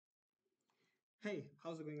Hey,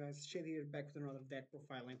 how's it going, guys? Shady here, back with another deck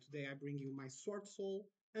profile, and today I bring you my Swordsoul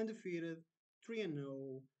undefeated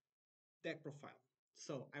 3-0 deck profile.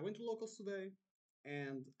 So I went to locals today,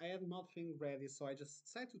 and I had nothing ready, so I just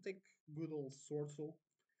decided to take good old Swordsoul.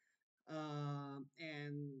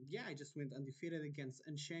 And yeah, I just went undefeated against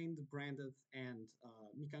Unchained, Branded, and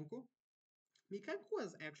Mikanko. Mikanko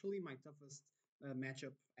was actually my toughest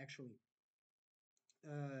matchup. Actually,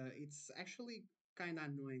 it's actually kind of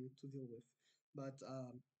annoying to deal with, but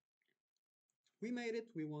we made it.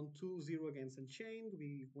 We won 2-0 against Unchained.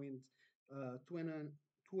 We went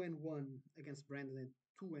 2-1 against Brandon and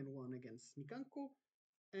 2-1 against Mikanko.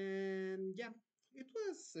 And yeah, it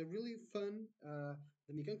was really fun.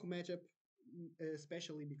 The Mikanko matchup,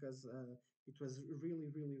 especially because it was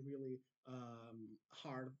really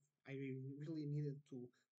hard. I really needed to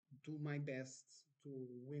do my best to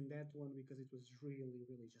win that one because it was really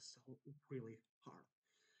just really hard.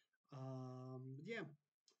 Yeah,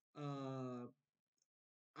 uh,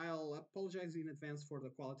 I'll apologize in advance for the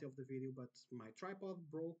quality of the video, but my tripod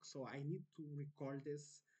broke, so I need to record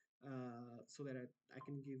this so that I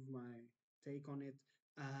can give my take on it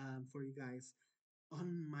for you guys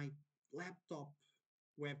on my laptop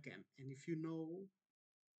webcam. And if you know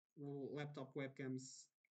laptop webcams,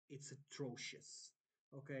 it's atrocious.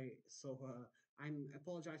 Okay, so I'm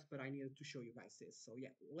apologize, but I needed to show you guys this. So yeah,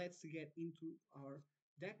 let's get into our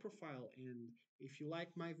deck profile. And if you like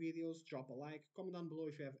my videos, drop a like, comment down below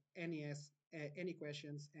if you have any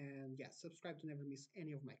questions, and yeah, subscribe to never miss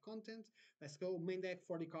any of my content. Let's go. Main deck,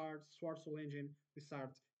 40 cards, Swordsoul Engine. We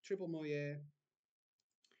start triple Moye,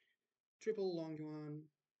 triple Long Yuan,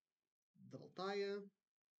 double Taya,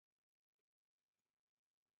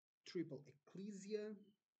 triple Ecclesia,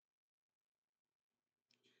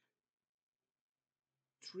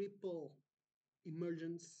 triple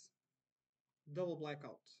Emergence, double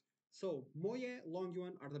blackout. So Moye, Long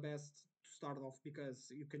Yuan are the best to start off because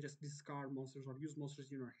you can just discard monsters or use monsters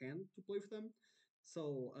in your hand to play with them.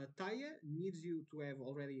 So Taya needs you to have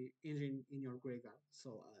already engine in your graveyard.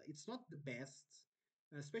 So it's not the best,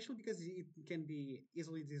 especially because it can be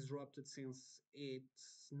easily disrupted since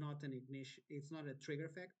it's not an ignition. It's not a trigger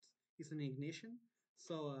effect. It's an ignition.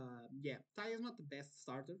 So yeah, Taya is not the best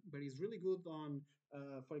starter, but he's really good on,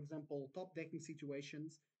 for example, top decking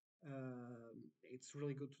situations. It's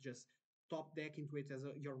really good to just top deck into it as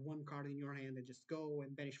your one card in your hand and just go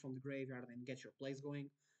and banish from the graveyard and get your plays going.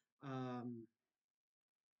 Um,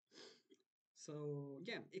 so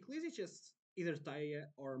yeah, Ecclesia is just either Taya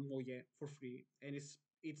or Moye for free, and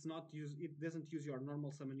it's not use it doesn't use your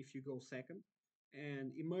normal summon if you go second.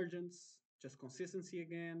 And Emergence, just consistency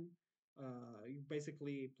again. You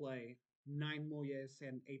basically play 9 Moyes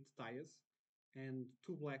and 8 Tayas, and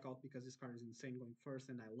 2 Blackout because this card is insane going first,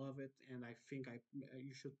 and I love it. And I think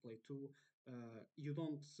you should play 2. You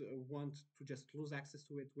don't want to just lose access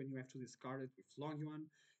to it when you have to discard it with Long Yuan.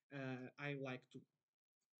 I like to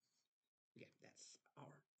yeah, that's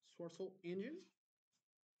our Swordsoul engine.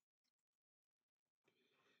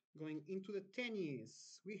 Going into the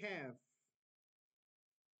tennis, we have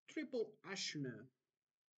triple Ashuna,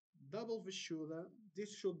 double Vishuddha.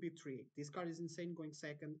 This should be 3. This card is insane going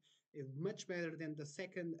second. It's much better than the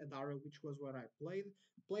second Adara, which was what I played.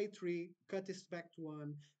 Play 3, cut this back to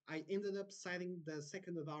 1. I ended up siding the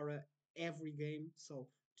second Adara every game, so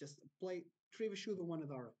just play 3 Vishuddha, 1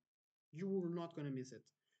 Adara. You were not going to miss it.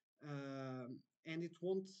 And it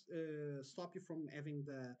won't stop you from having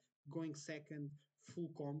the going second full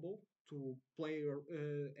combo to play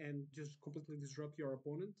and just completely disrupt your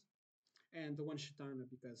opponent. And the one Shitana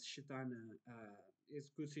because Shitana is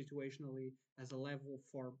good situationally as a level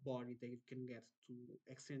 4 body they can get to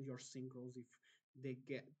extend your synchros if they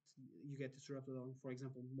get you get disrupted on, for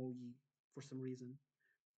example, Moyi for some reason.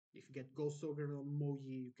 If you get Ghost Ogre on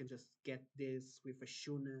Moyi, you can just get this with a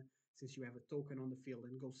Shuna since you have a token on the field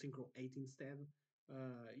and go Synchro 8 instead.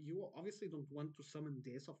 You obviously don't want to summon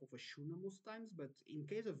this off of a Shuna most times, but in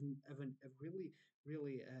case of a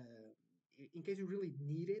really, in case you really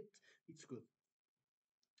need it, it's good.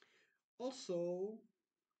 Also,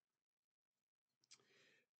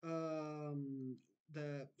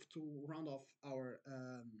 the to round off our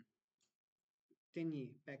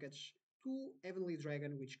Tenyi package, 2 Heavenly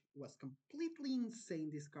Dragon, which was completely insane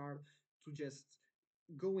this card to just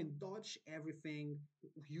go and dodge everything,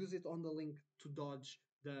 use it on the link to dodge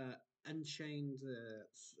the Unchained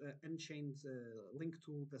link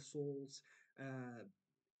to the souls,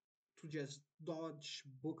 to just dodge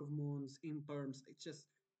Book of Moons, Imperms. It's just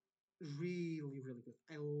really good.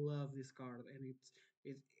 I love this card, and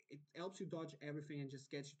it helps you dodge everything and just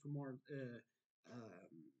gets you to more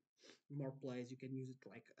more plays. You can use it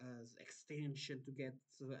like as extension to get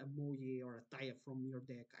a Moye or a Taya from your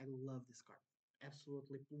deck. I love this card.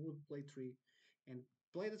 Absolutely would play 3 and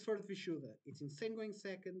play the third Vishuddha. It's insane going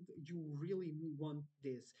second. You really want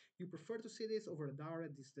this. You prefer to see this over a Dara.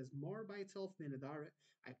 This does more by itself than a Dara.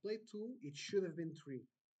 I played 2. It should have been 3.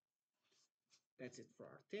 That's it for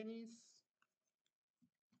our tennis.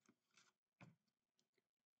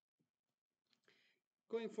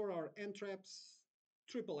 Going for our end traps,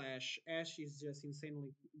 triple Ash. Ash is just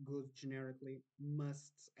insanely good generically.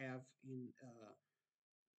 Must have in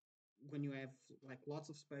when you have like lots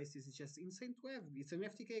of spaces. It's just insane to have. It's an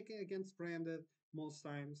FTK against branded most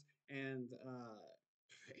times, and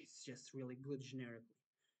it's just really good generically.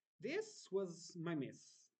 This was my miss.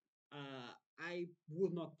 I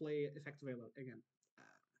would not play Effect Veiler again.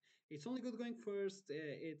 Uh, it's only good going first.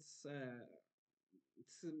 It's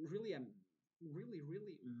really a really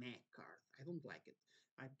meh card. I don't like it.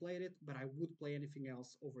 I played it, but I would play anything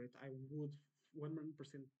else over it. I would 100%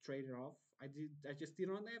 trade it off. I just did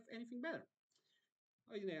not have anything better.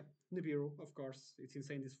 Oh yeah, Nibiru, of course. It's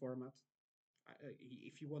insane this format.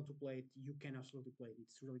 If you want to play it, you can absolutely play it.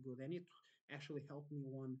 It's really good, and it actually helped me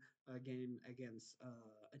won a game against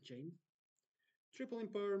a chain. Triple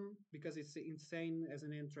Imperm, because it's insane as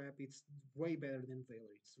an end trap, it's way better than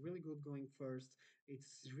Veiler. It's really good going first,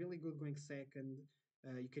 it's really good going second.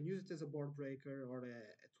 You can use it as a board breaker or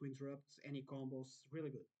to interrupt any combos, really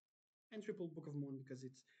good. And Triple Book of Moon, because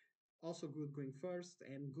it's also good going first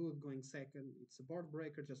and good going second. It's a board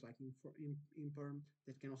breaker, just like Imperm,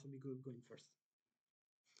 that can also be good going first.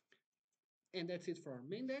 And that's it for our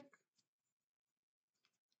main deck.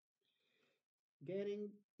 Getting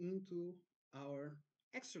into our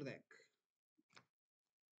extra deck.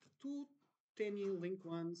 Two Tenyi link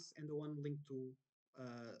ones and the one link to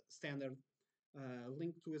standard.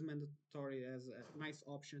 Link 2 is mandatory as a nice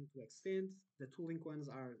option to extend. The 2 link ones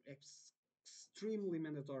are extremely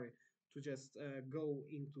mandatory to just go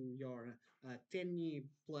into your Tenyi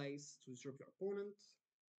place to disrupt your opponent.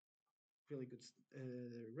 Really good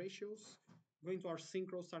ratios. Going to our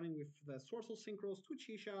synchros, starting with the Swordsoul synchros, 2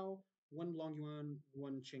 Qishao, 1 Longyuan,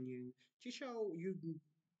 1 Chengying. Qishao, you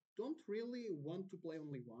don't really want to play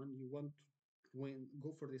only one. You want to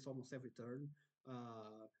go for this almost every turn.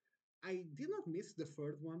 I did not miss the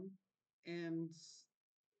third one, and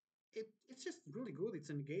it's just really good. It's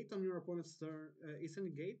a negate on your opponent's turn. It's a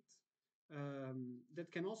negate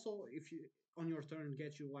that can also, if you on your turn,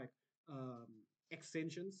 get you like um,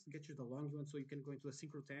 extensions, get you the long one, so you can go into a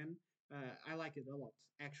synchro 10. I like it a lot.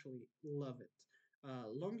 Actually, love it.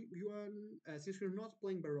 Long Yuan, since we're not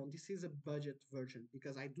playing Baron, this is a budget version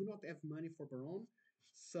because I do not have money for Baron.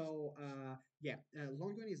 So yeah,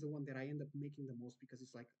 Long Yuan is the one that I end up making the most because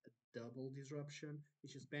it's like a double disruption.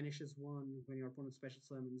 It just banishes one when your opponent special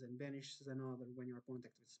summons and banishes another when your opponent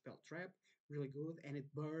activates spell trap. Really good, and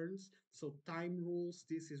it burns. So time rules.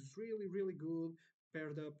 This is really good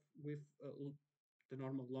paired up with the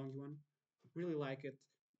normal Long Yuan. Really like it.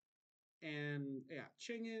 And yeah,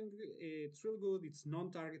 Chengying, it's really good. It's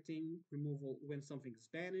non-targeting removal when something is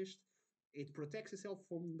banished. It protects itself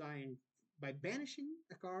from dying by banishing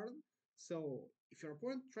a card. So if your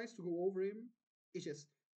opponent tries to go over him, it just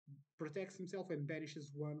protects himself and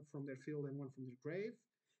banishes one from their field and one from their grave.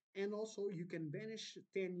 And also you can banish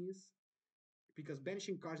Tenyis because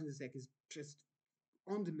banishing cards in this deck is just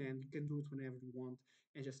on demand. You can do it whenever you want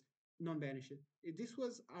and just non-banish it. This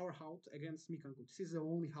was our Hout against Mikanko. This is the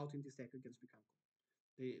only Hout in this deck against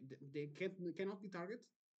Mikanko. They cannot be target.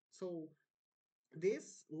 So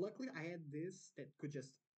this, luckily, I had this that could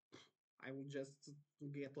just I will just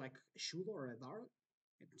get like a shoot or a dart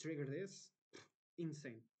and trigger this.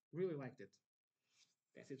 Insane. Really liked it.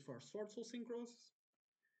 That's it for Swordsoul Synchros.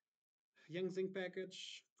 Young Zinc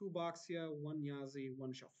package, 2 Baxia, 1 Yazi,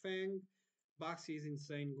 1 Xiaofeng. Baxia is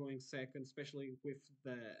insane going second, especially with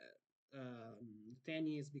the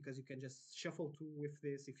Tennis, because you can just shuffle 2 with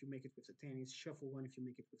this if you make it with the Tennis, shuffle 1 if you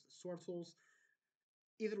make it with the Sword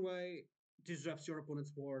Either way, disrupts your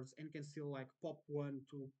opponent's boards and can still like pop 1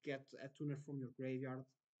 to get a tuner from your graveyard.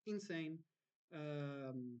 Insane.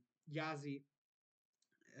 Yazi,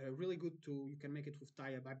 really good too. You can make it with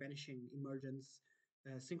Taya by banishing Emergence.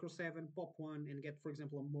 Synchro 7, pop 1, and get, for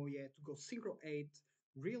example, a Moye to go Synchro 8.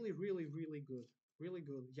 Really good. Really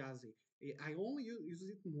good, Yazi. I only used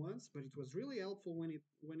it once, but it was really helpful when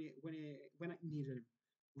I needed him.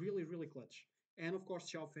 Really clutch. And of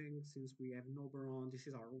course, Xiaofeng, since we have no Baron, this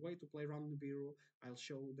is our way to play around Nibiru. I'll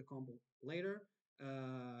show the combo later.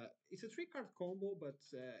 It's a 3-card combo, but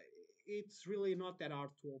it's really not that hard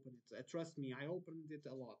to open it. Trust me, I opened it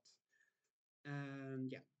a lot.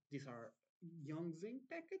 And yeah, these are Young Zinc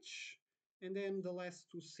package. And then the last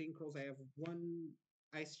two synchros, I have one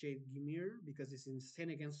Ice Jade Gimir because it's insane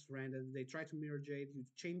against random. They try to mirror Jade, you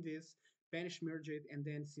chain this, banish mirror Jade, and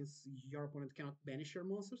then since your opponent cannot banish your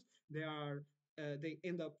monsters, they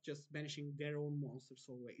end up just banishing their own monsters.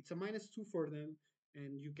 So it's a -2 for them,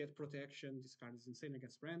 and you get protection. This card is insane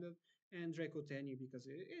against branded. And Draco Tenyi because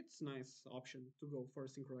it's nice option to go for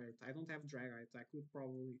Synchroite. I don't have Dragite. I could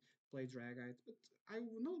probably play Dragite, but I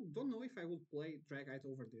don't know if I would play Dragite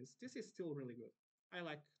over this. This is still really good. I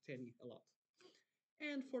like Tenyi a lot.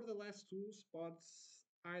 And for the last two spots,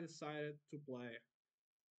 I decided to play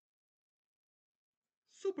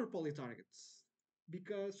Super Poly Targets.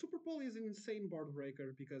 Because Super Poly is an insane board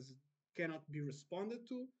breaker because it cannot be responded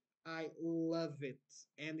to. I love it.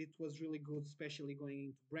 And it was really good, especially going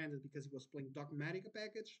into Branded because he was playing Dogmatica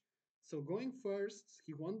package. So going first,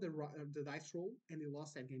 he won the dice roll and he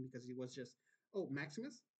lost that game because he was just, oh,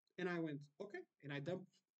 Maximus. And I went, okay. And I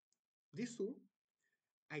dumped these two.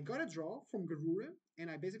 I got a draw from Garura and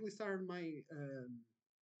I basically started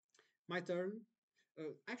my turn.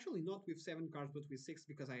 Actually, not with 7 cards, but with 6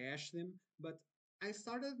 because I ashed them. But I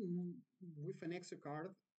started with an extra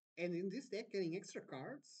card, and in this deck, getting extra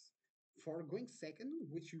cards for going second,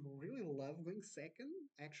 which you really love going second,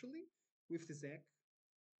 actually, with this deck,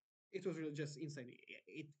 it was really just insane.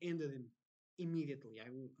 It ended him immediately.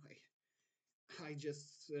 I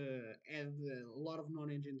just had a lot of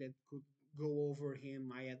non-engine that could go over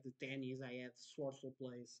him. I had the tennies, I had Swordsoul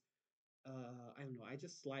plays. I don't know. I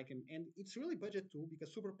just like him, and it's really budget too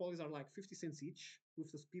because super polys are like 50 cents each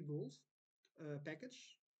with the speed rules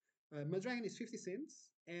package. Madragon is 50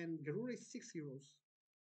 cents, and Garura is €6,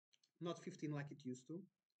 not 15 like it used to.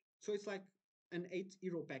 So it's like an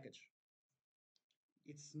 €8 package.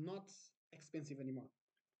 It's not expensive anymore.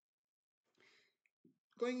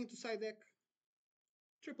 Going into side deck,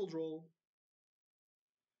 triple draw.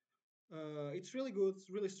 It's really good, it's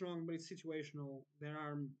really strong, but it's situational. There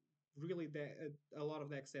are really a lot of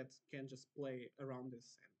decks that can just play around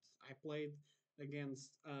this. And I played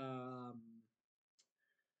against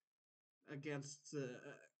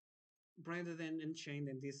Branded and Unchained,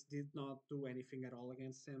 and this did not do anything at all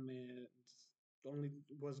against him. And only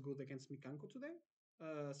was good against Mikanko today.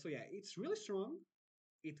 So yeah, it's really strong.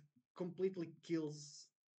 It completely kills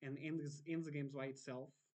and ends the games by itself.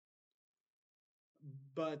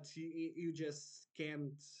 But you just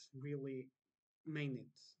can't really main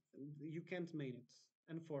it. You can't main it,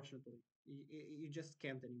 unfortunately. You just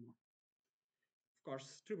can't anymore. Of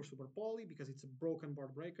course, Trigger Super Poly, because it's a broken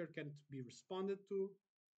board breaker, can't be responded to.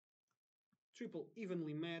 Triple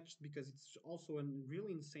Evenly Matched, because it's also a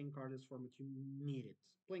really insane card this format. You need it.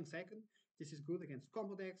 Playing second, this is good against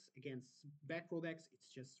combo decks, against back row decks.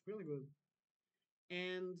 It's just really good.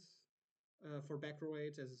 And for back row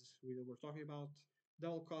aids, as we were talking about,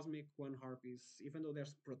 double Cosmic, one Harpies. Even though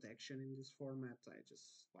there's protection in this format, I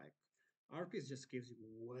just like Harpies just gives you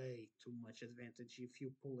way too much advantage if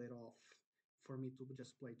you pull it off. For me to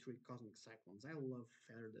just play 3 Cosmic Cyclones. I love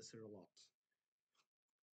Feather Duster a lot.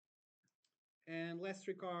 And last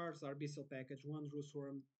 3 cards are Bestial Package, 1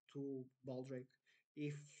 Drusworm, 2 Baldrake.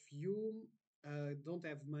 If you don't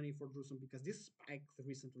have money for Drusworm, because this spiked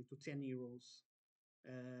recently to €10,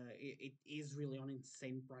 it is really on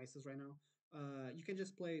insane prices right now. You can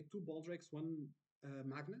just play 2 Baldrakes, 1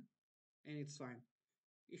 Magna, and it's fine.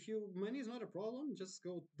 If you money is not a problem, just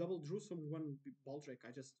go double Drusworm, 1 Baldrake.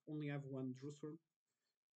 I just only have 1 Drusworm.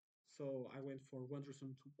 So I went for 1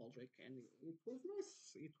 Drusworm, 2 Baldrake, and it was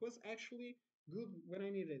nice. It was actually good when I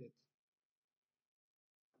needed it.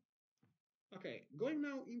 Okay, going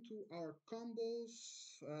now into our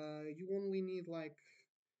combos. You only need like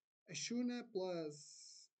a Shuna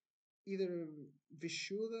plus either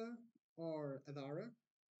Vishuddha or Adara.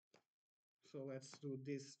 So let's do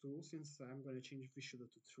this too, since I'm going to change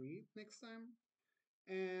Vishuddha to 3 next time.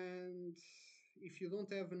 And if you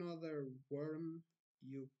don't have another worm,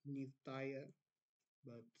 you need Taya.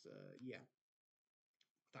 But yeah,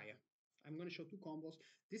 Taya. I'm going to show 2 combos.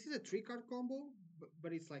 This is a 3-card combo,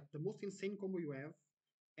 but it's like the most insane combo you have.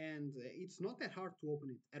 And it's not that hard to open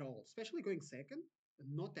it at all, especially going second.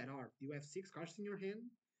 Not that hard. You have 6 cards in your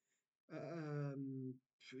hand. Um,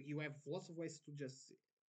 you have lots of ways to just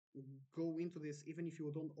go into this, even if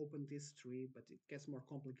you don't open this tree, but it gets more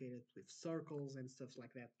complicated with circles and stuff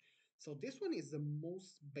like that. So this one is the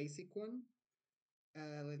most basic one.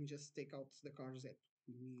 Let me just take out the cards that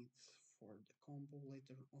we need for the combo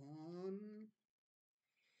later on.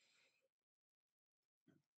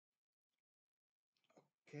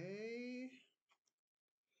 Okay.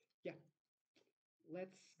 Yeah.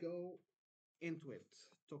 Let's go into it.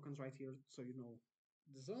 Tokens right here so you know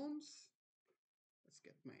the zones. Let's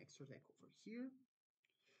get my extra deck over here.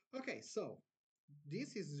 Okay, so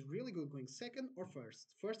this is really good going second or first.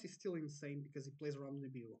 First is still insane because he plays around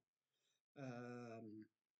Nibiru.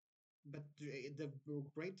 But the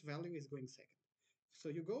great value is going second. So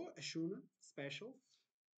you go Ashuna, special,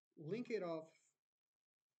 link it off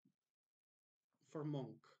for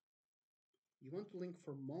Monk. You want to link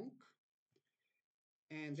for Monk,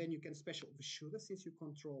 and then you can special Vishuddha since you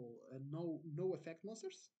control no effect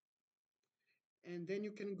monsters. And then you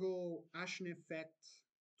can go Ashen effect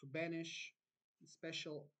to banish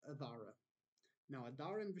special Adara. Now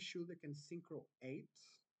Adara and Vishuddha can synchro 8.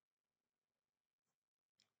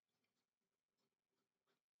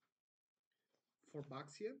 For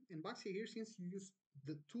Baxia. And Baxia here, since you use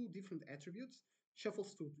the two different attributes,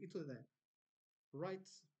 shuffles to into the right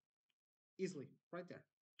easily, right there.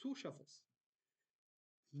 2 shuffles.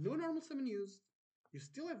 No normal summon used. You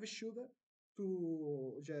still have Vishuddha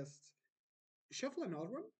to just shuffle another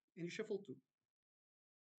one, and you shuffle 2.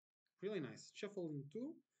 Really nice. Shuffling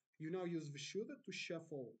 2. You now use Vishuddha to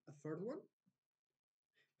shuffle a third one.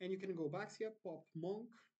 And you can go Baxia, pop Monk,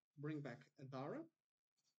 bring back Adara.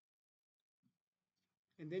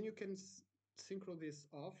 And then you can synchro this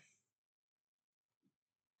off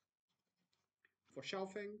for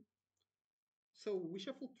Xiaofeng. So we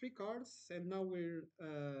shuffled 3 cards, and now we're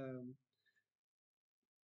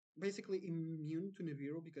basically immune to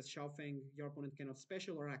Nibiru because Xiaofeng, your opponent cannot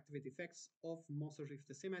special or activate effects of monsters with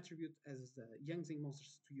the same attribute as the Yangzing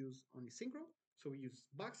monsters to use on the synchro. So we use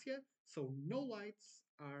Baxia, so no lights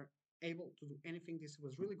are able to do anything. This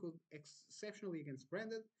was really good, exceptionally against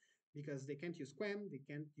Branded, because they can't use Quem, they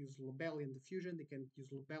can't use Lobelian the Fusion, they can't use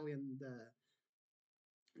Lobelian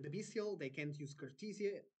the Bestial, they can't use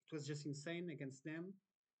Cartesia. It was just insane against them.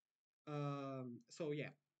 So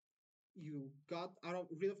yeah, you got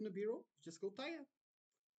rid of Nibiru, just go Taya.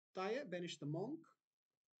 Taya, banish the Monk,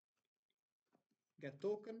 get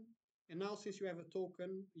token. And now since you have a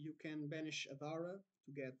token, you can banish Adara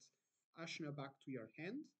to get Ashna back to your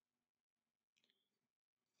hand.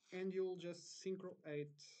 And you'll just synchro 8.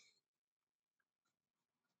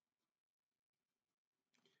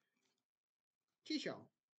 Chixiao.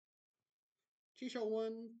 Chixiao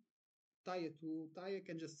 1, Taya 2. Taya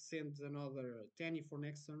can just send another Tenyi for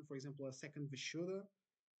next turn, for example, a second Vishuddha.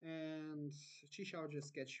 And Chixiao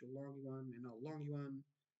just gets you Long Yuan, and now Long Yuan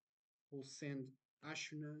will send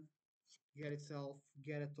Ashuna, get itself,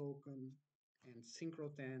 get a token, and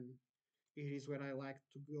Synchro 10. It is where I like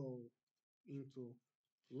to go into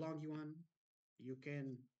Long Yuan. You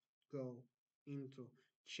can go into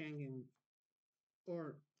Chang'an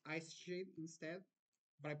or Ice Shade instead,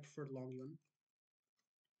 but I prefer Long Yuan.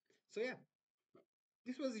 So yeah,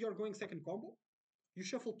 this was your going second combo. You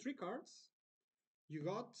shuffle 3 cards, you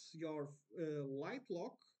got your light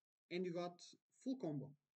lock, and you got full combo.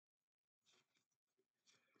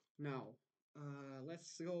 Now,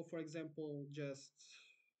 let's go, for example, just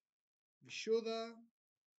Vishuddha,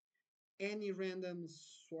 any random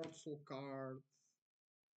Swordsoul card,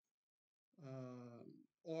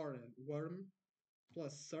 or Worm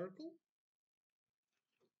plus Circle.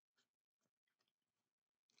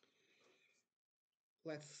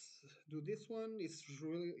 Let's do this one. It's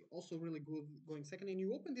really also really good going second, and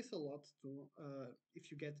you open this a lot too. If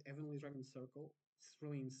you get Heavenly Dragon Circle, it's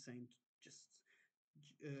really insane to just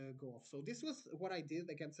go off. So this was what I did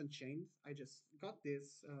against Unchained. I just got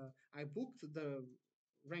this. I booked the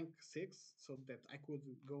rank 6 so that I could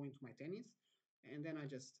go into my tennis, and then I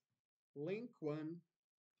just link 1,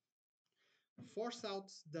 force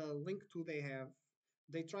out the link 2 they have.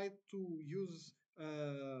 They tried to use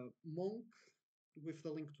Monk with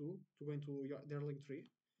the link 2 to go into their link 3.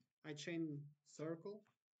 I chain Circle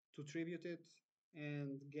to tribute it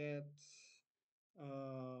and get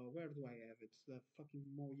where do I have it? The fucking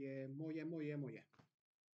Moye.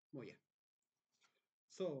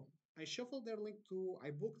 So I shuffled their link 2.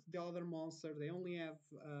 I booked the other monster. They only have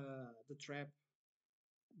the trap,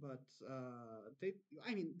 but they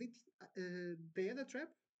had a trap.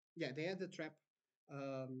 Yeah, they had the trap.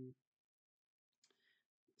 Um,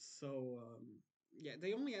 yeah,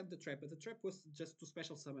 they only had the trap, but the trap was just to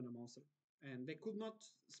special summon a monster, and they could not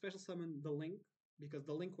special summon the link because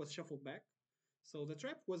the link was shuffled back. So the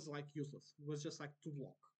trap was like useless. It was just like to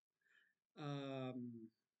block.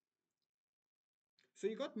 So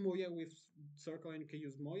you got Moya with Circle, and you can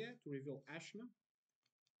use Moya to reveal Ashna.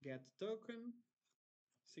 Get token.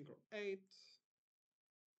 Synchro 8.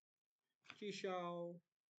 Chixiao.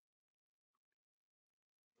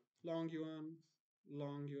 Long Yuan.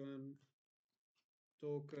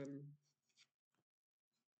 Token.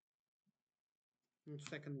 And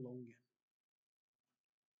second Long Yuan.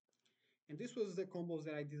 And this was the combos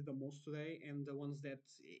that I did the most today, and the ones that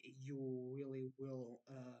you really will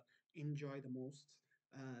enjoy the most.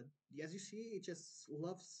 Uh, as you see, it just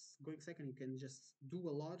loves going second. You can just do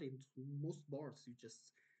a lot into most boards. You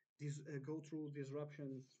just go through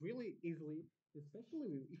disruptions really easily,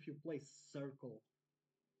 especially if you play circle.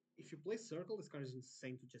 If you play circle, this card is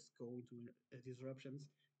insane to just go into disruptions.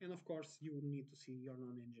 And of course, you need to see your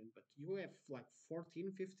non-engine, but you have like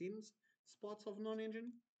 14, 15 spots of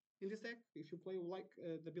non-engine in this deck. If you play like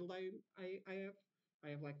the build I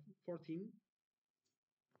have like 14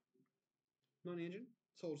 non-engine.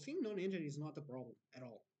 So seeing non-engine is not a problem at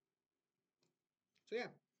all. So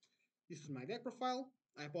yeah, this is my deck profile.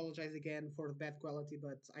 I apologize again for the bad quality,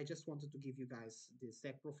 but I just wanted to give you guys this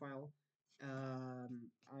deck profile.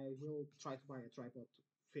 I will try to buy a tripod to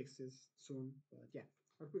fix this soon. But yeah,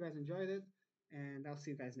 hope you guys enjoyed it, and I'll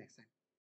see you guys next time.